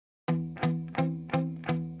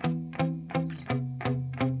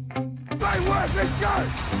work, let's go!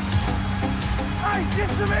 Hey, get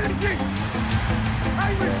some energy!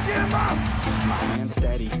 Hey, let's get him up! My hand's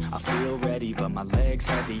steady, I feel ready, but my legs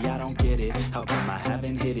heavy, I don't get it. How come I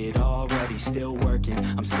haven't hit it already? Still working,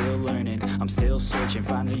 I'm still learning, I'm still searching,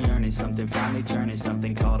 finally earning something, finally turning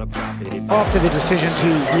something called a profit. After the decision to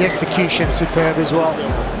the execution, superb as well.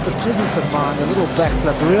 The presence of mind, the little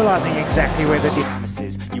backflip, realising exactly where the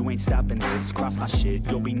promises, you ain't stopping this, cross my shit,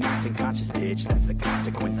 you'll be knocked unconscious, bitch. That's the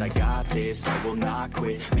consequence, I got this, I will not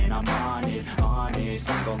quit. Man, I'm on it, honest,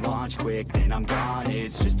 I'm gonna launch quick, then I'm gone.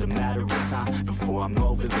 It's just a matter of time before I'm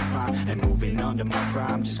over the climb and moving under my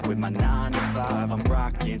prime. Just quit my 9 to 5, I'm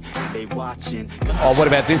rocking, and they watching. Oh, what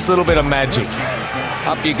about this little bit of magic?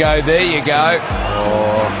 Up you go, there you go.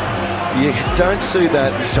 Oh, you don't see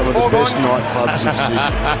that in some of the best nightclubs in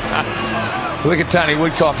Sydney. Look at Tony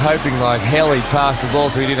Woodcock hoping like hell he'd pass the ball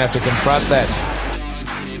so he didn't have to confront that.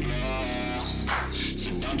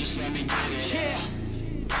 Yeah,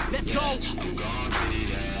 let's go.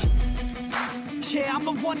 Yeah, I'm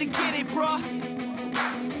the one to get it, bruh.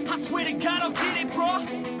 I swear to God I'll get it, bruh.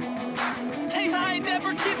 Hey, I ain't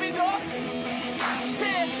never giving up.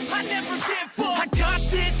 Said I never give up. I got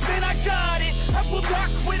this, man, I got it. I will not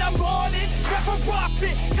quit, I'm on it. Never off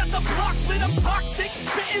it. Got the block lit, I'm toxic.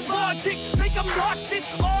 Spitting logic, make them nauseous.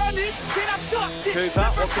 Honest, can I stop this?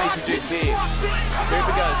 Cooper, what can he produce here?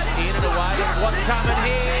 Cooper goes in and away. What's coming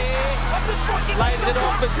here? Lays it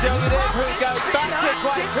off and Zillionaire, who goes back to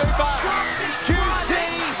Quade Cooper. QC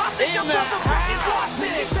in the house.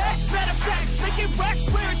 Matter of fact, making racks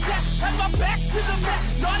where it's at. Have my back to the mat,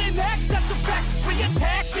 not an act, that's a fact. We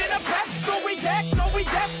attack in a back, no react, no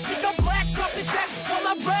react. Think I'm black, up his back. While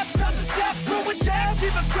I rap, does a step, through a jab,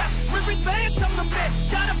 give a crap. We're advanced, I'm the man.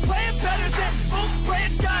 Got a plan better than most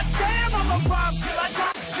brands. Goddamn, I'm a rhyme till I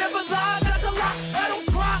die. Never lie, that's a lie. I don't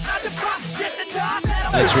try, I defy. Get to die.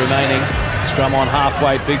 It's remaining. Scrum on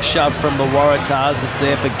halfway. Big shove from the Waratahs. It's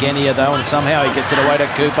there for Genia though, and somehow he gets it away to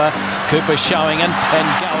Cooper. Cooper showing and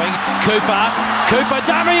going. Cooper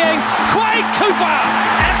dummying. Quade Cooper!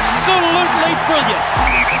 Absolutely brilliant.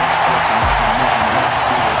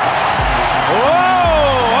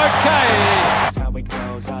 Whoa! Okay. That's how it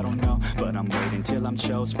goes, I don't know, but I'm waiting till I'm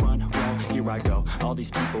chose. Run, roll, here I go. All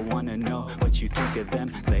these people wanna know what you think of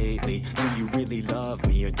them lately. Do you really love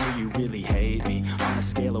me or do you really hate me? On a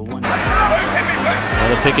scale of 1 to 10. Well,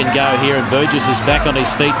 the pick and go here, and Burgess is back on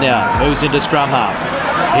his feet now. Moves into scrum half.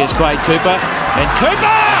 Here's Quade Cooper, and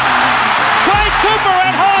Cooper! Quade Cooper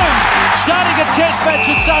at home! Starting a test match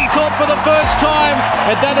at Suncorp for the first time,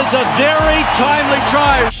 and that is a very timely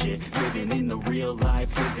try. Living in the real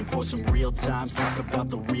life, living for some real times. Talk about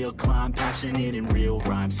the real climb, passionate in real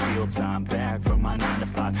rhymes. Steal time back from my 9 to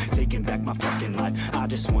 5, taking back my fucking life. I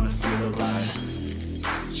just wanna feel alive.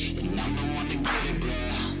 And I'm the one to get it, bro.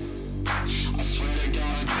 I swear to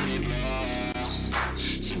God I get it,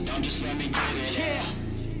 bro. So don't just let me get it. Yeah,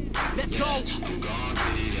 let's go. I'm gonna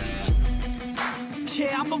get it, yeah.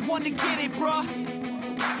 Yeah, I'm the one to get it, bro.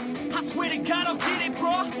 I swear to God I'll get it,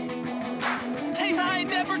 bro. Hey, I ain't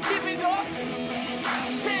never giving up.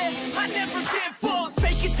 Said I never give up.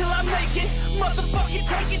 Fake it till I make it. Motherfucking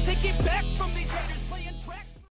take it back from these haters.